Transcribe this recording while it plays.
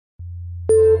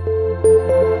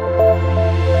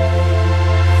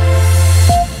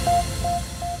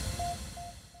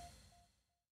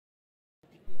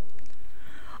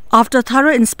After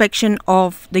thorough inspection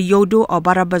of the Ïewduh or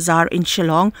Bara Bazaar in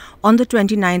Shillong on the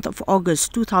 29th of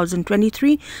August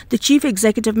 2023, the Chief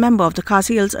Executive Member of the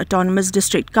Khasi Hills Autonomous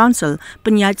District Council,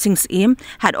 Pyniaid Sing Syiem,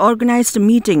 had organised a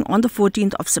meeting on the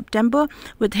 14th of September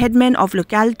with headmen of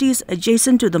localities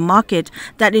adjacent to the market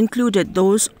that included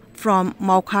those from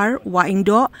Mawkhar,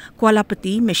 Wahigdoh,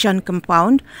 Qualapatty Mission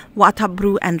Compound,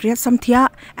 Wahthapbru and Riatsamthiah,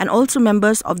 and also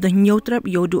members of the Hynniewtrep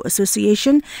Ïewduh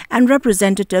Association and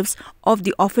representatives of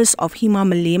the office of Hima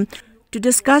Mylliem to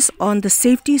discuss on the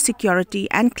safety, security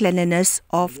and cleanliness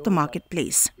of the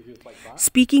marketplace.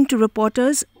 Speaking to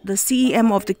reporters, the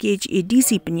CEM of the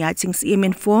KHADC, Pyniaid Sing Syiem,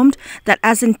 informed that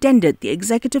as intended, the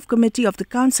Executive Committee of the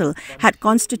Council had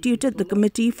constituted the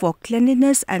Committee for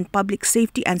Cleanliness and Public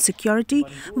Safety and Security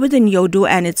within Ïewduh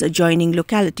and its adjoining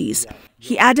localities.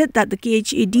 He added that the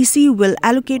KHADC will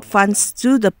allocate funds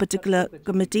to the particular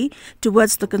committee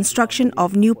towards the construction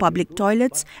of new public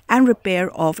toilets and repair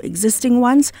of existing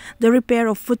ones, the repair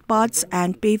of footpaths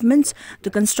and pavements, the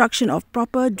construction of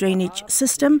proper drainage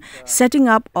system, setting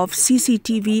up of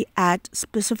CCTV at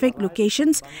specific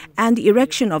locations, and the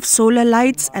erection of solar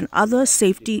lights and other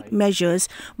safety measures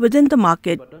within the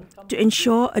market to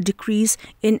ensure a decrease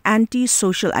in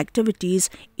anti-social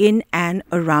activities in and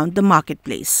around the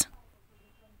marketplace.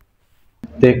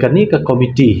 Te kani ka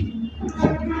komiti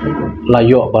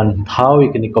layo ban thau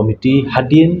kani komiti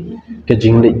hadin ke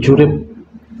jingle jurip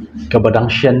ke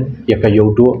badangshan ya ka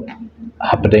Ïewduh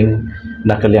hapdeng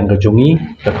na kaliang ka jungi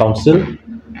ka council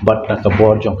but na ka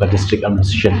board jong ka district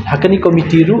administration hakani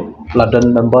komiti ru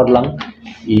ladan member lang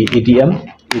EDM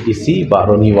EDC ba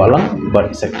roni walang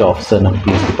but sector officer ng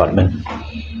police department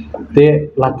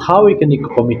te la thau kani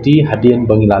komiti hadin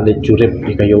bangilale jurip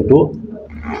ka Ïewduh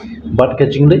but ka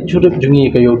jingle jurip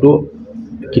jungi ka Ïewduh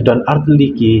ki don artli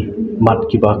ki mat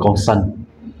ki ba kongsan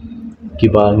ki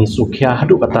ba ngisukya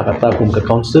hadu kata-kata kum ka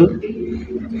council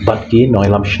but ki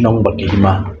noilam shnong but ki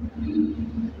hima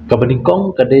ka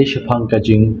beningkong ka de shapang ka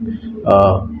jing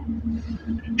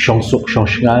shongsuk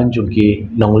shongsngan jung ki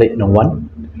nongle nongwan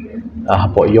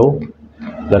hapo yo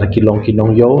lada kilong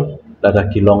kinong yo lada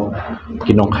kilong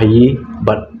kinong khayi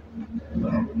but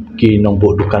ki nong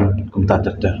bo dukan kum ta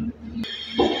tata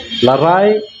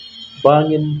larai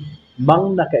bangin mang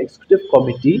na ka executive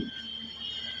committee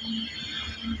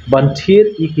banthir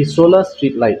iki solar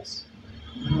street lights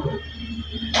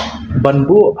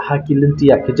banbu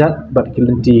hakilinti ya kejat bat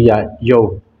kilinti ya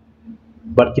yo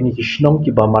bat kini kishnong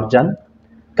ki ba marjan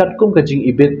katkum kajing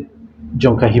ibit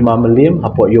jong ka Hima Mylliem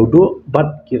hapo Ïewduh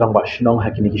bat kirang ba shnong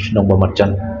hakini kishnong ba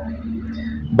marjan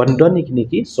bandon ikini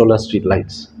ki solar street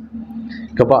lights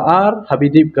kabaar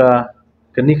habidip ka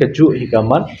kani kaju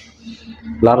hikamat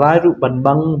larai ru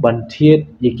banbang bantiet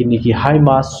yakini ki high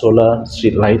mass solar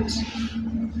street lights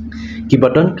ki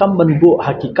badan kam banbu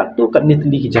hakikat tu kat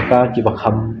nitli ki jaka ki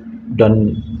bakham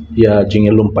dan ya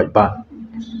jingelum pai pa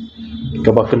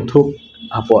ka bakentup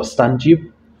apo stanjib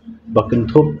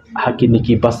bakentup hakini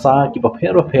ki basa ki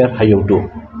bapher Ïewduh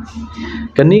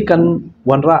kani kan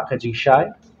wanra ka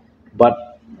jingshai but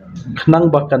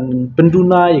khnang bakan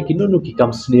penduna yakinunu ki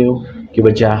kam sneu ki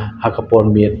baja hakapor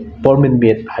pormin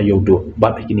met Ïewduh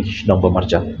bat kini kishnong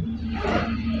bamarjan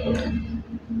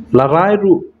larai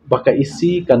ru baka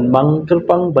isi kan mang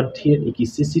kerpang banthir iki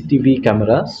CCTV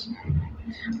cameras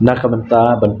na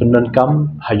kamenta ban penan kam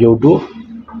Ïewduh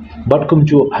bat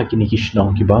kumju hakini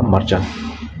kishnong ki ba marjan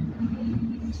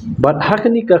bat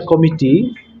hakani ka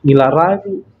komiti nilarai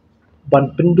ru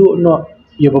ban pendu no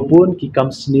yobapun ki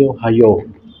kam sneu hayo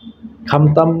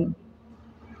kamtam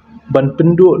ban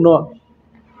pendu no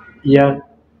ya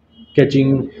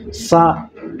kajing sa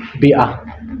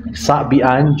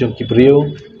bian jong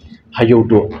kibriu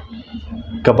Ïewduh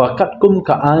kabakat kum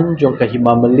kaan jong ka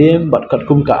Hima Mylliem bat kat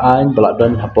kum kaan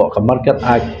baladan hapo ka market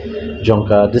act jong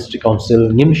ka district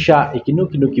council ngimsha ikinu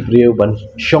kinu kibriu ban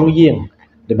shongying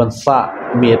de ban sa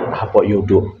met hapo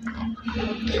Ïewduh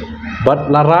bat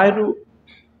larai ru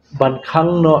ban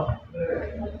khang no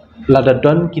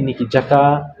ladadon kini ki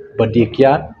jaka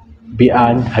badikyat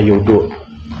bian Ïewduh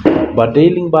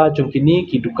badailing ba jong kini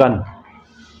ki dukan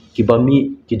ki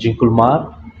bami ki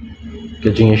jingkulmar ki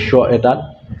jing sho edat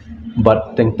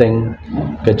bat teng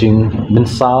ki jing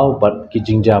mensau bat ki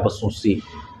jingja basusi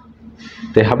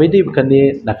te habedi kani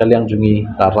nakaliang jungi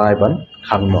larai ban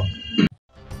khang no